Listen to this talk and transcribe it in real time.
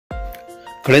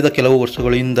ಕಳೆದ ಕೆಲವು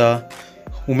ವರ್ಷಗಳಿಂದ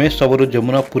ಉಮೇಶ್ ಅವರು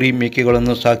ಜಮುನಾಪುರಿ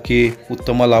ಮೇಕೆಗಳನ್ನು ಸಾಕಿ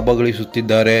ಉತ್ತಮ ಲಾಭ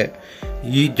ಗಳಿಸುತ್ತಿದ್ದಾರೆ.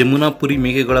 ಈ ಜಮುನಾಪುರಿ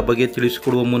ಮೇಕೆಗಳ ಬಗ್ಗೆ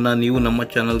ತಿಳಿಸಿಕೊಡುವ ಮುನ್ನ ನೀವು ನಮ್ಮ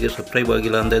ಚಾನಲ್ಗೆ ಸಬ್ಸ್ಕ್ರೈಬ್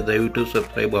ಆಗಿಲ್ಲ ಅಂದರೆ ದಯವಿಟ್ಟು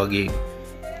ಸಬ್ಸ್ಕ್ರೈಬ್ ಆಗಿ.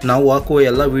 ನಾವು ಹಾಕುವ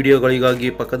ಎಲ್ಲ ವಿಡಿಯೋಗಳಿಗಾಗಿ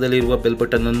ಪಕ್ಕದಲ್ಲಿರುವ ಬೆಲ್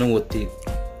ಬಟನ್ನನ್ನು ಒತ್ತಿ.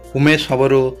 ಉಮೇಶ್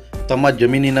ಅವರು ತಮ್ಮ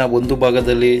ಜಮೀನಿನ ಒಂದು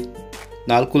ಭಾಗದಲ್ಲಿ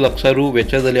 4 ಲಕ್ಷ ರು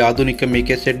ವೆಚ್ಚದಲ್ಲಿ ಆಧುನಿಕ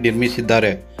ಮೇಕೆ ಸೆಡ್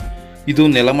ನಿರ್ಮಿಸಿದ್ದಾರೆ. ಇದು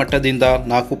ನೆಲಮಟ್ಟದಿಂದ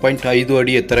 4.5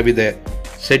 ಅಡಿ ಎತ್ತರವಿದೆ.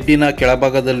 ಸೆಡ್ಡಿನ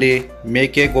ಕೆಳಭಾಗದಲ್ಲಿ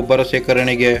ಮೇಕೆ ಗೊಬ್ಬರ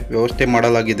ಶೇಖರಣೆಗೆ ವ್ಯವಸ್ಥೆ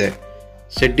ಮಾಡಲಾಗಿದೆ.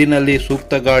 ಸೆಡ್ಡಿನಲ್ಲಿ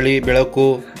ಸೂಕ್ತ ಗಾಳಿ, ಬೆಳಕು,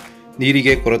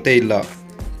 ನೀರಿಗೆ ಕೊರತೆ ಇಲ್ಲ.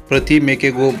 ಪ್ರತಿ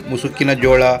ಮೇಕೆಗೂ ಮುಸುಕಿನ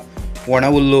ಜೋಳ,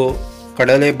 ಒಣಹುಲ್ಲು,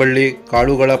 ಕಡಲೆ ಬಳ್ಳಿ,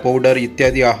 ಕಾಳುಗಳ ಪೌಡರ್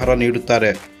ಇತ್ಯಾದಿ ಆಹಾರ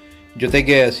ನೀಡುತ್ತಾರೆ.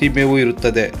 ಜೊತೆಗೆ ಹಸಿ ಮೇವು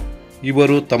ಇರುತ್ತದೆ.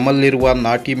 ಇವರು ತಮ್ಮಲ್ಲಿರುವ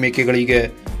ನಾಟಿ ಮೇಕೆಗಳಿಗೆ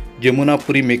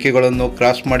ಜಮುನಾಪುರಿ ಮೇಕೆಗಳನ್ನು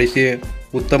ಕ್ರಾಸ್ ಮಾಡಿಸಿ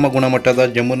ಉತ್ತಮ ಗುಣಮಟ್ಟದ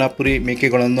ಜಮುನಾಪುರಿ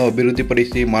ಮೇಕೆಗಳನ್ನು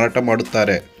ಅಭಿವೃದ್ಧಿಪಡಿಸಿ ಮಾರಾಟ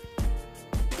ಮಾಡುತ್ತಾರೆ.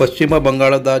 ಪಶ್ಚಿಮ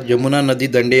ಬಂಗಾಳದ ಜಮುನಾ ನದಿ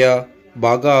ದಂಡೆಯ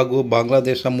ಭಾಗ ಹಾಗೂ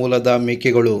ಬಾಂಗ್ಲಾದೇಶ ಮೂಲದ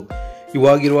ಮೇಕೆಗಳು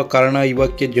ಇವಾಗಿರುವ ಕಾರಣ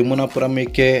ಇವಕ್ಕೆ ಜಮುನಾಪುರ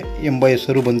ಮೇಕೆ ಎಂಬ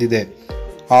ಹೆಸರು ಬಂದಿದೆ.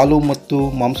 ಹಾಲು ಮತ್ತು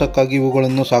ಮಾಂಸಕ್ಕಾಗಿ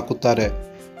ಇವುಗಳನ್ನು ಸಾಕುತ್ತಾರೆ.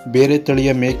 ಬೇರೆ ತಳಿಯ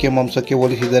ಮೇಕೆ ಮಾಂಸಕ್ಕೆ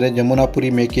ಹೋಲಿಸಿದರೆ ಜಮುನಾಪುರಿ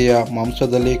ಮೇಕೆಯ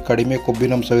ಮಾಂಸದಲ್ಲಿ ಕಡಿಮೆ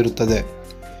ಕೊಬ್ಬಿನಂಶವಿರುತ್ತದೆ.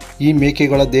 ಈ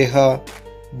ಮೇಕೆಗಳ ದೇಹ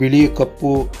ಬಿಳಿ,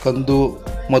 ಕಪ್ಪು, ಕಂದು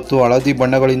ಮತ್ತು ಹಳದಿ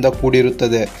ಬಣ್ಣಗಳಿಂದ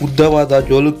ಕೂಡಿರುತ್ತದೆ. ಉದ್ದವಾದ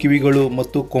ಜೋಲು ಕಿವಿಗಳು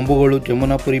ಮತ್ತು ಕೊಂಬುಗಳು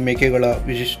ಜಮುನಾಪುರಿ ಮೇಕೆಗಳ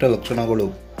ವಿಶಿಷ್ಟ ಲಕ್ಷಣಗಳು.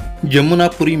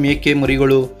 ಜಮುನಾಪುರಿ ಮೇಕೆ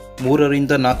ಮರಿಗಳು 3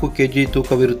 ರಿಂದ 4 kg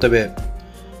ತೂಕವಿರುತ್ತವೆ.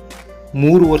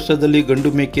 3 ವರ್ಷದಲ್ಲಿ ಗಂಡು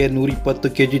ಮೇಕೆ 120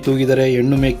 kg ತೂಗಿದರೆ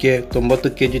ಹೆಣ್ಣು ಮೇಕೆ 90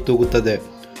 kg ತೂಗುತ್ತದೆ.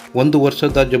 1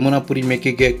 ವರ್ಷದ ಜಮುನಾಪುರಿ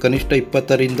ಮೇಕೆಗೆ ಕನಿಷ್ಠ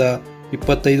 20 ರಿಂದ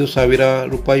 25 ಸಾವಿರ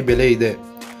ರೂಪಾಯಿ ಬೆಲೆ ಇದೆ.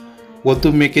 ಒಂದು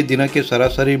ಮೇಕೆ ದಿನಕ್ಕೆ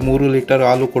ಸರಾಸರಿ 3 ಲೀಟರ್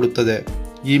ಹಾಲು ಕೊಡುತ್ತದೆ.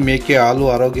 ಈ ಮೇಕೆ ಹಾಲು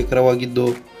ಆರೋಗ್ಯಕರವಾಗಿದ್ದು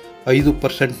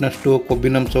 5%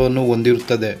 ಕೊಬ್ಬಿನಂಶವನ್ನು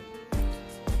ಹೊಂದಿರುತ್ತದೆ.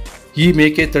 ಈ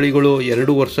ಮೇಕೆ ತಳಿಗಳು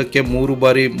 2 ವರ್ಷಕ್ಕೆ 3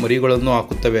 ಬಾರಿ ಮರಿಗಳನ್ನು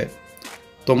ಹಾಕುತ್ತವೆ.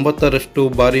 90%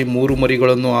 ಬಾರಿ 3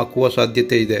 ಮರಿಗಳನ್ನು ಹಾಕುವ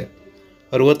ಸಾಧ್ಯತೆ ಇದೆ.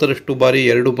 60% ಬಾರಿ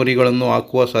 2 ಮರಿಗಳನ್ನು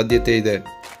ಹಾಕುವ ಸಾಧ್ಯತೆ ಇದೆ.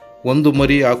 1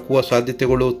 ಮರಿ ಹಾಕುವ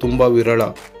ಸಾಧ್ಯತೆಗಳು ತುಂಬ ವಿರಳ.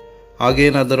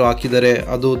 ಹಾಗೇನಾದರೂ ಹಾಕಿದರೆ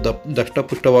ಅದು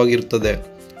ದಷ್ಟಪುಷ್ಟವಾಗಿರುತ್ತದೆ.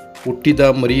 ಹುಟ್ಟಿದ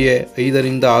ಮರಿಯೇ 5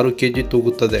 ರಿಂದ 6 kg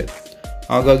ತೂಗುತ್ತದೆ.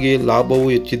 ಹಾಗಾಗಿ ಲಾಭವೂ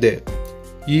ಹೆಚ್ಚಿದೆ.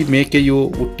 ಈ ಮೇಕೆಯು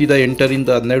ಹುಟ್ಟಿದ 8 ರಿಂದ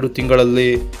 12 ತಿಂಗಳಲ್ಲಿ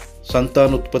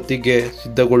ಸಂತಾನೋತ್ಪತ್ತಿಗೆ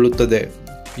ಸಿದ್ಧಗೊಳ್ಳುತ್ತದೆ.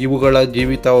 ಇವುಗಳ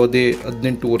ಜೀವಿತಾವಧಿ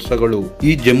 18 ವರ್ಷಗಳು.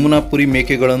 ಈ ಜಮುನಾಪುರಿ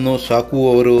ಮೇಕೆಗಳನ್ನು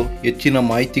ಸಾಕುವವರು ಹೆಚ್ಚಿನ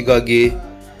ಮಾಹಿತಿಗಾಗಿ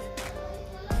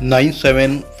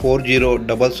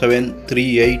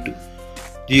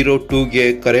 9740773802ಗೆ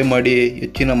ಕರೆ ಮಾಡಿ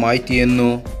ಹೆಚ್ಚಿನ ಮಾಹಿತಿಯನ್ನು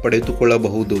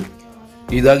ಪಡೆದುಕೊಳ್ಳಬಹುದು.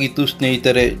 ಇದಾಗಿತ್ತು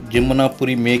ಸ್ನೇಹಿತರೆ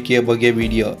ಜಮುನಾಪುರಿ ಮೇಕೆಯ ಬಗ್ಗೆ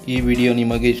ವಿಡಿಯೋ. ಈ ವಿಡಿಯೋ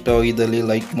ನಿಮಗೆ ಇಷ್ಟವಾಗಿದ್ದಲ್ಲಿ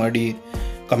ಲೈಕ್ ಮಾಡಿ,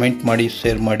 ಕಮೆಂಟ್ ಮಾಡಿ,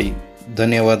 ಶೇರ್ ಮಾಡಿ.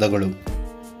 ಧನ್ಯವಾದಗಳು.